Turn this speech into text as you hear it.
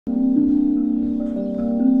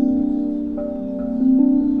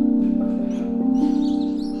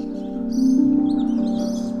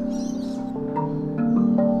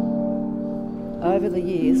over the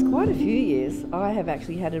years, quite a few years, I have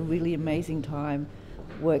actually had a really amazing time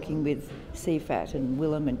working with CfAT and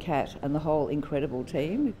Willem and Kat and the whole incredible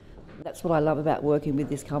team. That's what I love about working with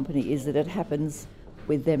this company, is that it happens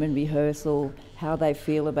with them in rehearsal, how they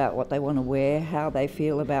feel about what they want to wear, how they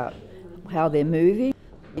feel about how they're moving.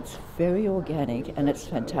 It's very organic and it's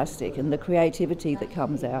fantastic, and the creativity that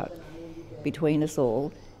comes out between us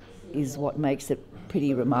all is what makes it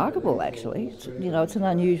pretty remarkable, actually. It's an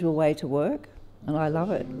unusual way to work, and I love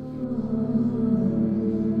it.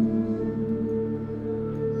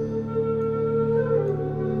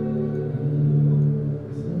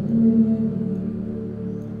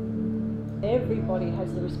 Everybody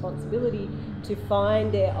has the responsibility to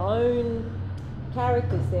find their own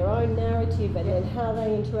characters, their own narrative, and then how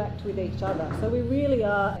they interact with each other. So we really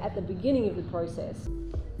are at the beginning of the process.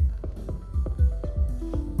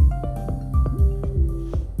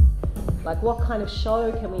 Like, what kind of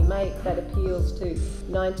show can we make that appeals to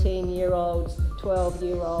 19-year-olds,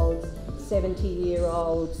 12-year-olds,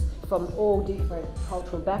 70-year-olds from all different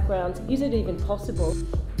cultural backgrounds? Is it even possible?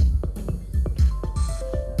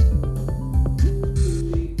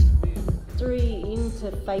 Three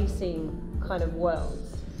interfacing kind of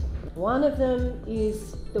worlds. One of them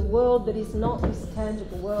is the world that is not this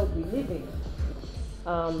tangible world we live in.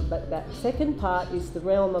 But that second part is the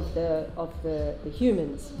realm of the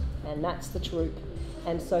humans, and that's the troupe.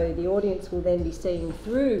 And so the audience will then be seeing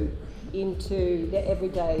through into their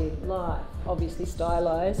everyday life, obviously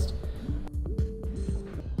stylised.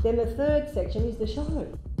 Then the third section is the show.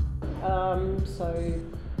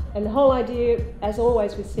 And the whole idea, as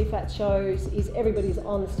always with CfAT shows, is everybody's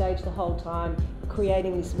on the stage the whole time,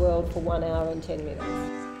 creating this world for 1 hour and 10 minutes.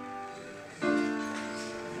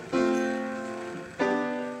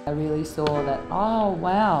 I really saw that, oh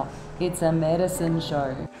wow, it's a medicine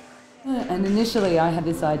show. And initially I had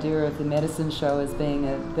this idea of the medicine show as being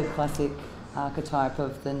the classic archetype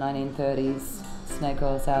of the 1930s snake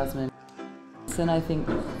oil salesman. And I think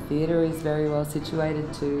theatre is very well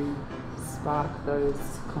situated to spark those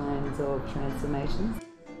kinds of transformations.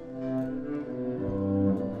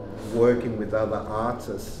 Working with other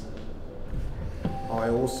artists, I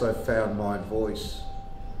also found my voice,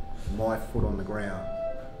 my foot on the ground,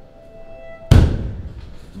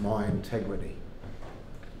 my integrity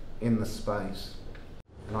in the space.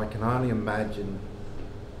 And I can only imagine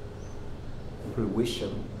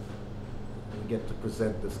fruition, we get to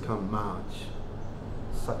present this come March,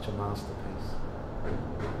 such a masterpiece.